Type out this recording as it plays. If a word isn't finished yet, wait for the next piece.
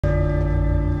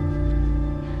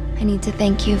I need to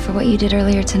thank you for what you did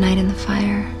earlier tonight in the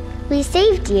fire. We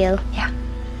saved you. Yeah,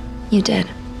 you did.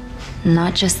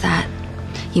 Not just that.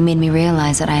 You made me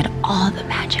realize that I had all the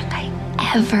magic I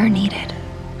ever needed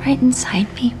right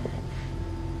inside me.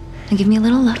 Now give me a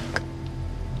little look.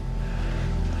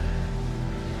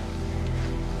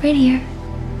 Right here.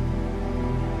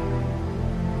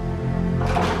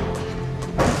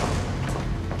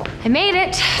 I made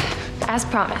it, as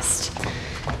promised.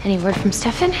 Any word from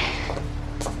Stefan?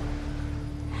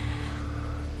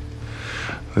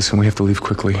 Listen, we have to leave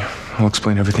quickly. I'll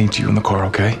explain everything to you in the car,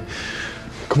 okay?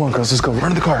 Come on, girls, let's go. Run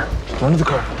to the car. Run to the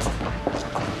car.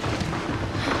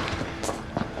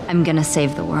 I'm gonna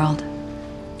save the world.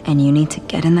 And you need to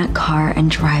get in that car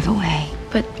and drive away.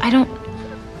 But I don't...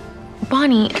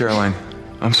 Bonnie... Caroline,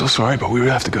 I'm so sorry, but we would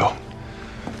have to go.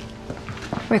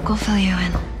 Rick will fill you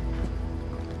in.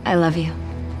 I love you.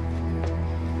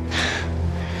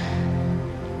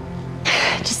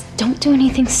 Just don't do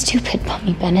anything stupid,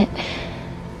 Mommy Bennett.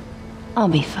 I'll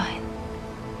be fine.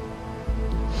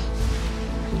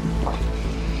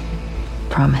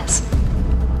 Promise.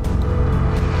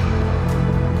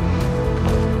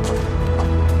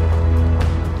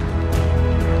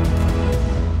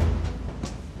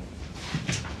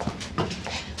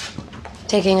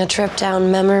 Taking a trip down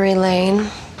memory lane.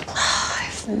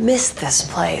 I've missed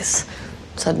this place.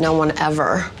 Said no one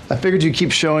ever. I figured you'd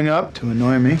keep showing up to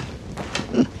annoy me.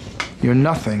 You're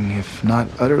nothing if not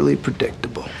utterly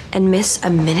predictable. And miss a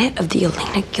minute of the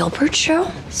Elena Gilbert show?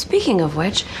 Speaking of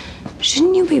which,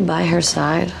 shouldn't you be by her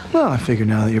side? Well, I figured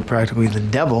now that you're practically the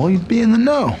devil, you'd be in the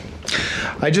know.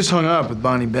 I just hung up with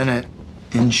Bonnie Bennett,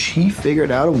 and she figured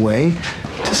out a way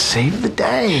to save the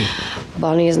day.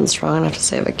 Bonnie isn't strong enough to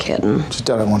save a kitten. She's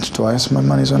done it once or twice. My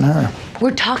money's on her.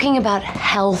 We're talking about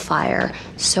Hellfire.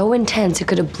 So intense it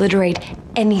could obliterate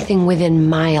anything within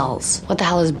miles. What the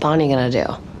hell is Bonnie gonna do?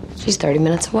 She's 30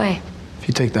 minutes away. If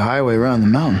you take the highway around the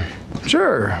mountain,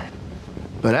 sure.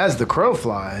 But as the crow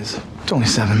flies, it's only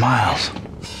 7 miles.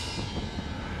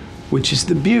 Which is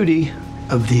the beauty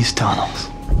of these tunnels.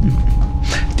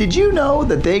 Did you know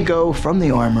that they go from the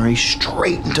armory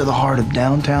straight into the heart of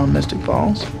downtown Mystic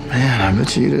Falls? Man, I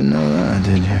bet you didn't know that,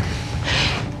 did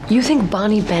you? You think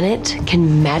Bonnie Bennett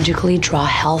can magically draw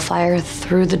Hellfire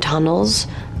through the tunnels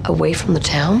away from the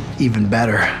town? Even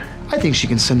better, I think she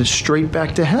can send us straight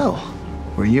back to hell,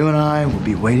 where you and I will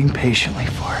be waiting patiently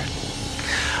for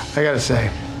it. I gotta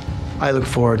say, I look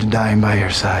forward to dying by your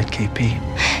side, KP.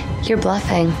 You're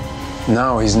bluffing.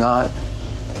 No, he's not.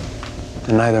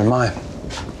 And neither am I.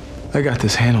 I got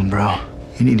this handled, bro.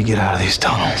 You need to get out of these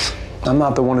tunnels. I'm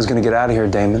not the one who's gonna get out of here,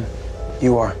 Damon.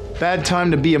 You are. Bad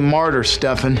time to be a martyr,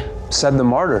 Stefan. Said the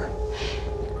martyr.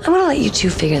 I'm gonna let you two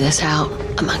figure this out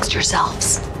amongst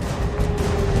yourselves.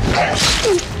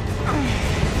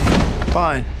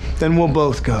 Fine, then we'll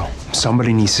both go.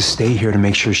 Somebody needs to stay here to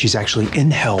make sure she's actually in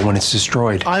hell when it's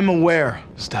destroyed. I'm aware,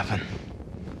 Stefan.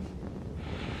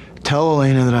 Tell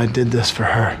Elena that I did this for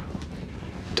her.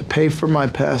 To pay for my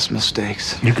past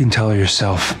mistakes. You can tell her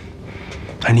yourself.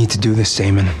 I need to do this,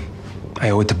 Damon. I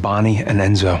owe it to Bonnie and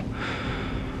Enzo.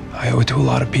 I owe it to a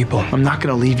lot of people. I'm not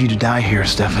gonna leave you to die here,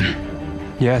 Stefan.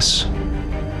 Yes,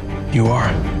 you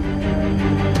are.